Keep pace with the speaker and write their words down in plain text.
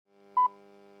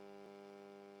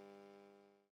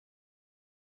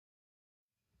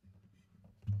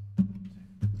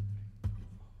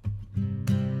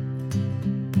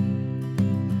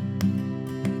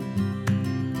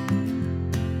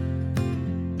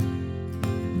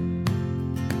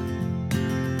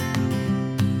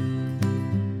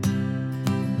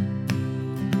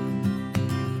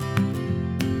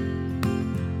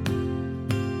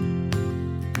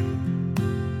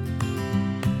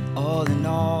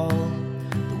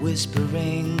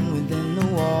whispering within the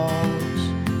walls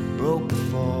broke a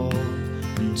fall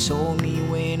and told me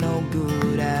we're no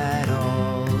good at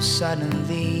all.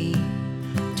 Suddenly,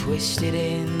 twisted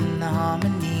in the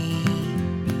harmony,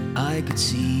 I could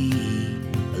see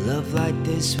a love like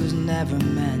this was never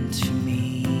meant for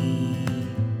me.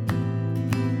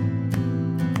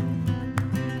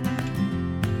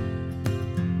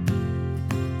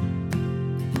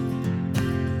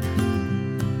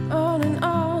 On and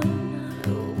on,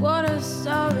 what a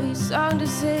sorry song to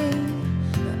sing.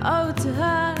 Oh, to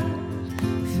her,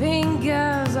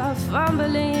 fingers are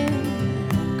fumbling,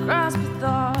 grasp a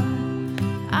thought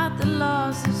at the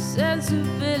loss of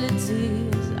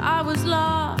sensibilities. I was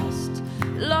lost,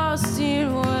 lost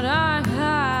in what I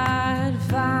had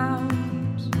found.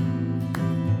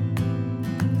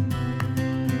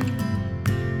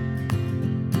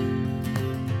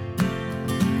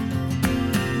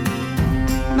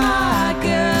 My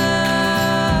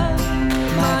girl,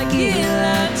 my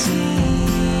guillotine,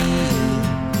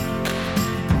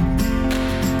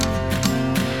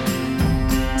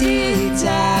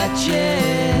 detaches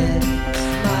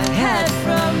my head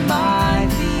from my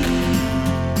feet.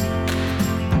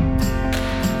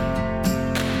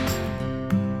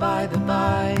 By the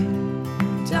by,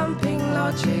 dumping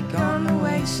logic on the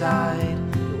wayside.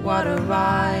 What a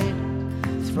ride,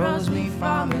 throws me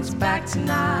from its back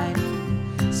tonight.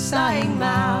 Sighing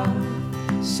mouth,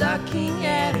 sucking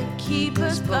air to keep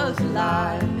us both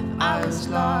alive. I was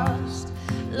lost,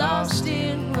 lost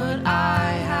in what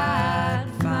I had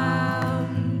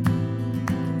found.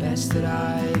 The best that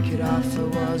I could offer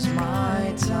was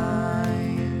my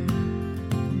time.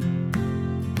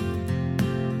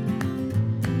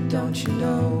 Don't you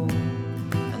know,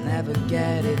 I'll never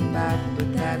get it back,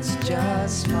 but that's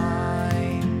just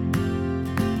fine.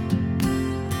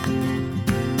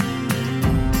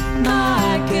 My